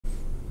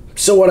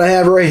So what I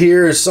have right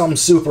here is something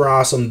super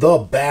awesome. The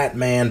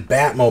Batman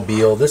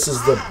Batmobile. This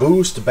is the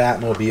Boost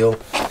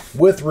Batmobile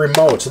with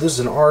remote. So this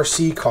is an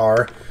RC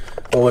car.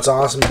 But what's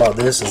awesome about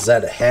this is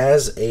that it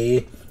has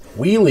a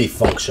wheelie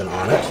function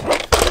on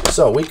it.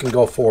 So we can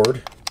go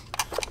forward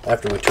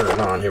after we turn it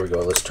on. Here we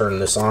go. Let's turn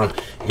this on.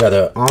 You got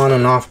the on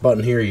and off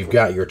button here. You've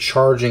got your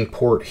charging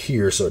port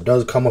here. So it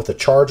does come with a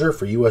charger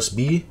for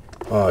USB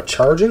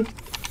charging.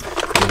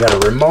 You got a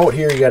remote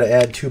here. You got to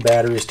add 2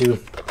 batteries to.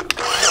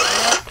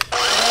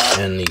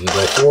 And you can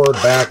go forward,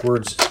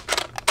 backwards,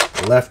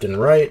 left and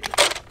right.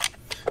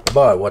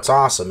 But what's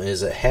awesome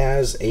is it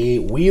has a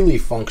wheelie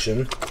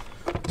function.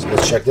 So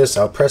let's check this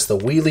out. Press the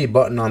wheelie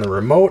button on the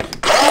remote, and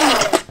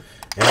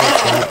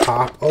it's going to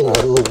pop a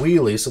little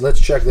wheelie. So let's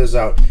check this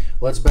out.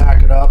 Let's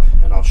back it up,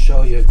 and I'll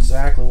show you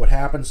exactly what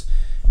happens.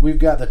 We've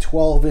got the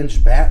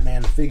 12-inch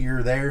Batman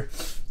figure there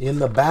in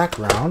the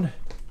background.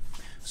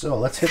 So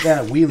let's hit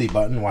that wheelie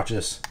button. Watch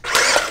this.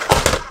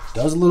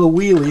 Does a little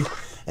wheelie.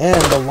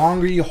 And the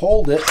longer you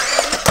hold it,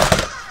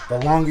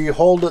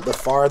 the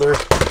farther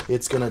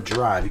it's going to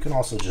drive. You can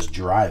also just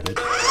drive it.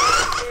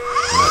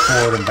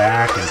 Forward and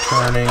back and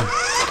turning.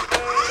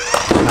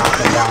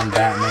 Knocking down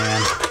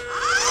Batman.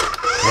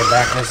 Hit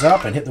back this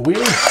up and hit the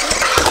wheelie.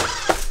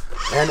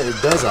 And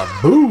it does a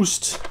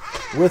boost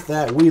with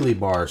that wheelie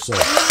bar. So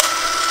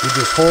you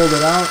just hold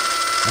it out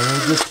and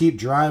then you just keep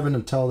driving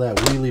until that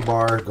wheelie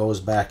bar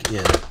goes back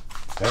in.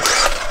 Okay?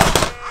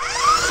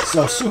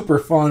 So super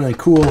fun and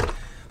cool.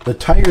 The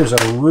tires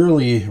are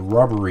really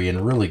rubbery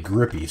and really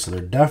grippy, so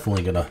they're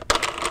definitely going to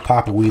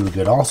pop a wheelie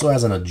good. Also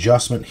has an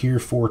adjustment here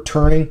for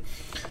turning,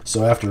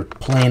 so after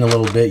playing a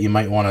little bit, you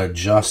might want to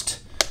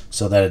adjust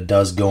so that it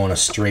does go in a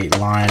straight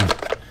line.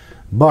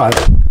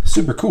 But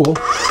super cool.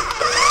 Got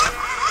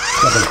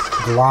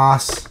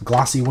the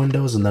glossy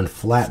windows and then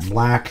flat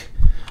black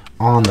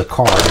on the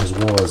car, as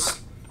well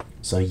as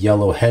some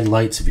yellow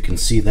headlights. If you can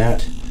see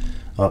that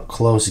up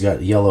close, you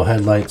got yellow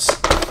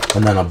headlights.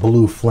 And then a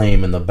blue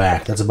flame in the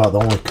back. That's about the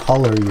only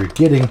color you're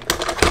getting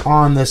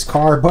on this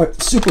car,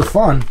 but super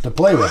fun to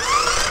play with.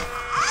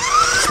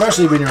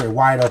 Especially when you're in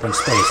wide open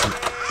space.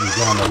 You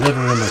go in the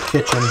living room or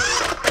kitchen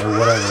or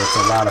whatever. It's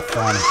a lot of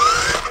fun.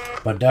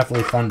 But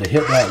definitely fun to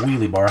hit that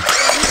wheelie bar.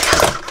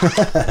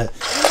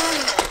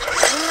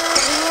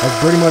 That's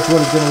pretty much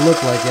what it's going to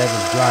look like as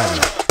it's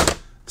driving.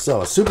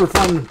 So, a super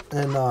fun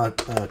and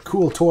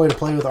cool toy to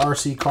play with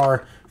RC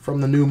car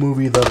from the new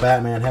movie, The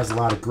Batman. Has a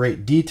lot of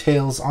great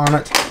details on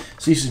it.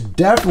 So you should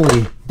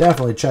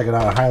definitely check it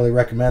out. I highly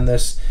recommend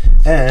this.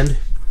 And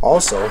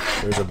also,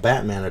 there's a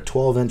Batman, a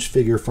 12-inch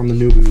figure from the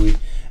new movie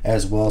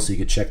as well, so you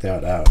can check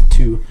that out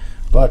too.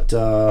 But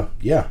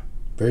yeah,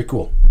 very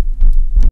cool.